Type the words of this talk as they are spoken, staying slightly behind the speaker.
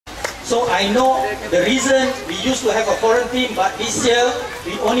So I know the reason we used to have a foreign team, but this year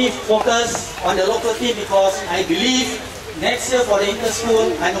we only focus on the local team because I believe next year for the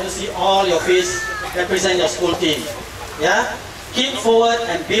inter-school, I'm going to see all your face represent your school team. Yeah? Keep forward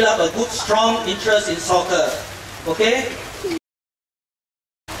and build up a good, strong interest in soccer. Okay?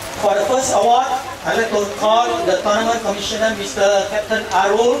 For the first award, I'd like to call the tournament commissioner, Mr. Captain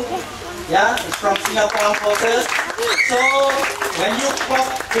Arul. Yeah, he's from Singapore Forces. So, when you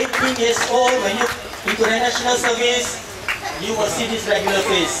clock 18 years old, when you into the national service, you will see this regular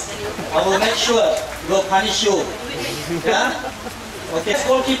face. I will make sure we will punish you. Yeah? Okay,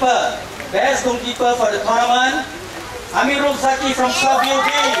 goalkeeper. Best goalkeeper for the tournament, Amirul Zaki from WG.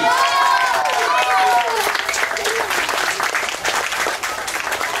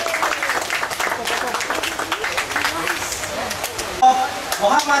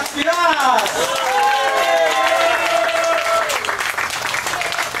 Muhammad Firas.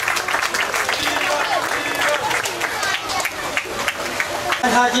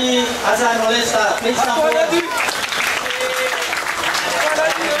 Haji Azan Olesta, please come forward.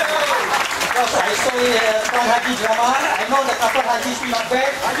 Because I saw one Haji drama, I know the couple Haji is not bad,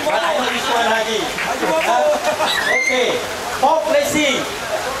 but I know this one Haji. Okay, fourth placing.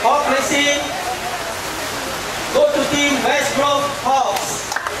 Go to team West Grove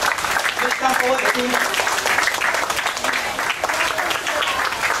Hawks. Please come forward, the team.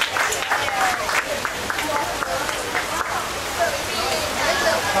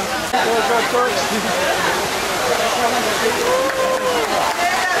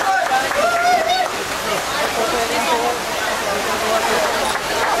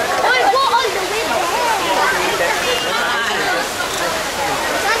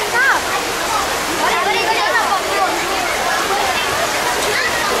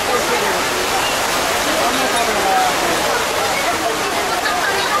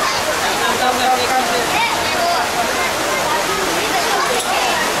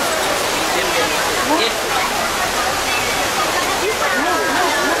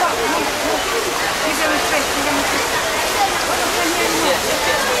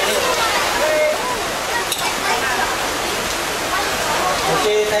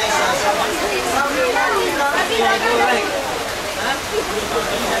 Okay, thanks.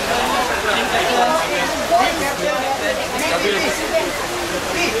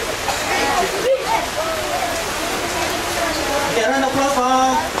 Okay, round of applause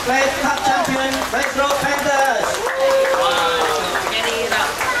for Play Cup champion West Grove Panthers.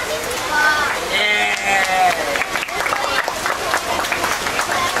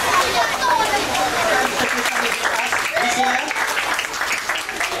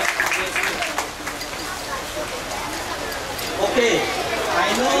 Okay,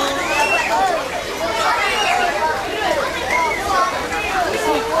 I know.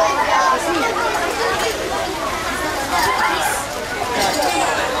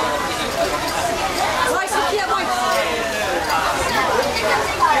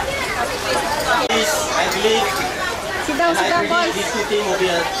 I believe these two teams will be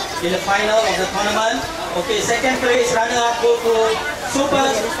in the final of the tournament. Okay, second place runner-up go to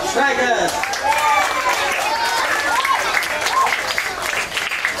Supa Strikas.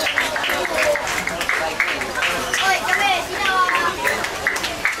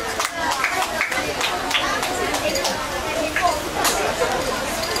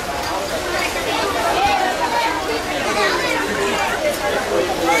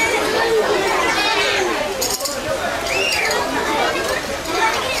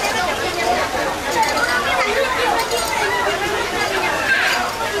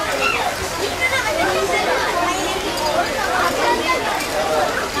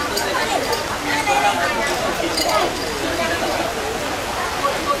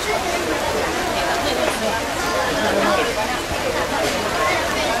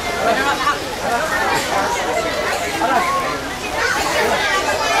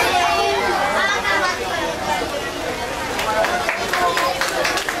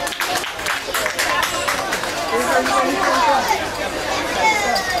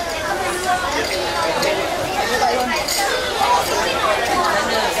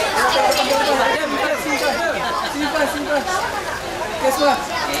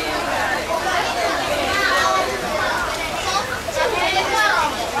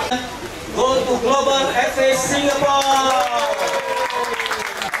 Go to Global FA Singapore.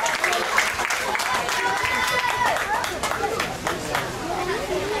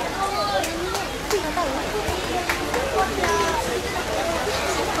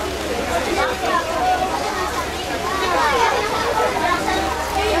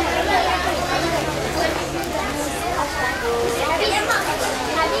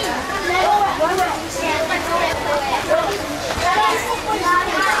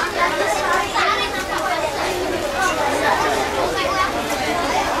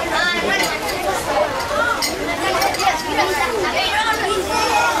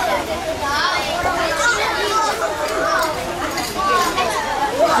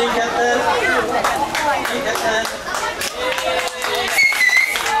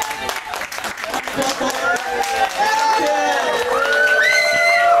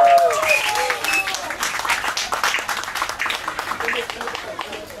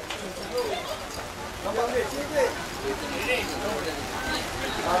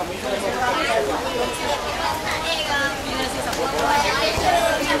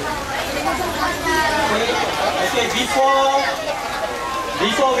 Okay,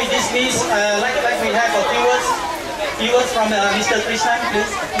 before we dismiss, like we have a few words from Mr. Krishan,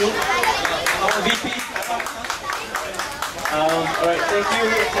 please. Our VP. Alright, thank you,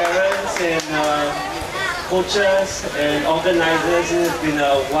 parents and coaches and organizers. It has been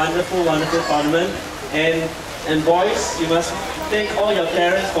a wonderful, wonderful tournament. And boys, you must thank all your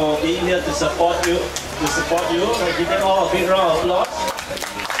parents for being here to support you. Give them all a big round of applause.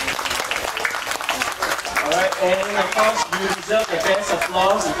 Alright, and of course you deserve the best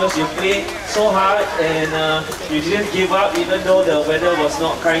applause because you played so hard and you didn't give up even though the weather was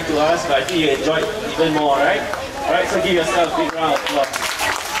not kind to us, but I think you enjoyed even more, right? Alright, so give yourself a big round of applause.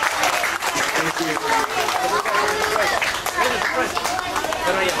 Thank you.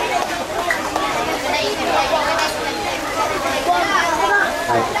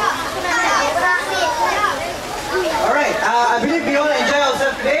 Alright, I believe we all enjoy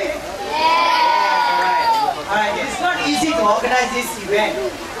ourselves today? Alright, it's not easy to organize this event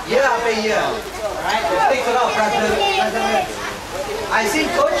year after year. Alright, it takes a lot of perseverance. I see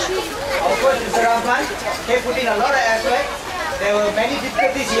Coach, our coach Mr. Rahman, he put in a lot of effort. There were many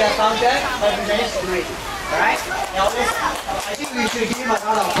difficulties he encountered, but we managed to do it. Alright? I think we should give him a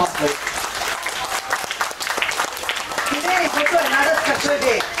round of applause. Today is also another special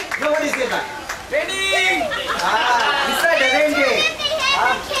day. You know what is it, man? Raining! It's not the rain day.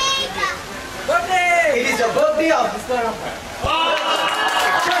 Birthday! It is the birthday of Mr. Rahman.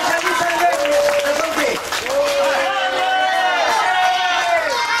 So shall we celebrate the birthday?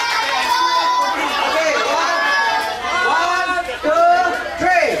 Okay, one, two,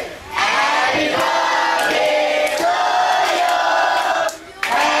 three. Happy birthday to you.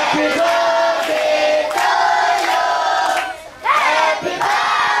 Happy birthday to you. Happy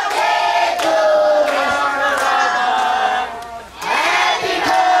birthday to Mr. Rahman. Happy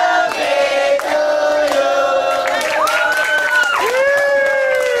birthday to you.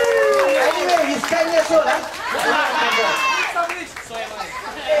 Anyway, he's 10 years old, huh?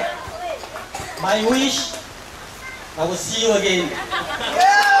 My wish, I will see you again. I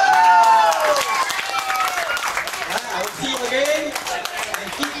will see you again and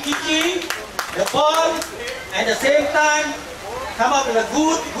keep kicking the ball and at the same time come up with a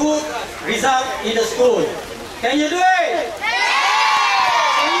good result in the school. Can you do it?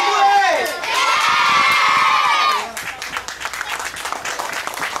 Can you do it?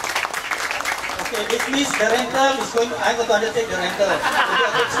 Okay, this means the rental is going. I'm going to undertake the rental. You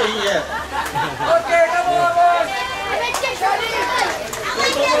have to stay here. Okay, come on, boys.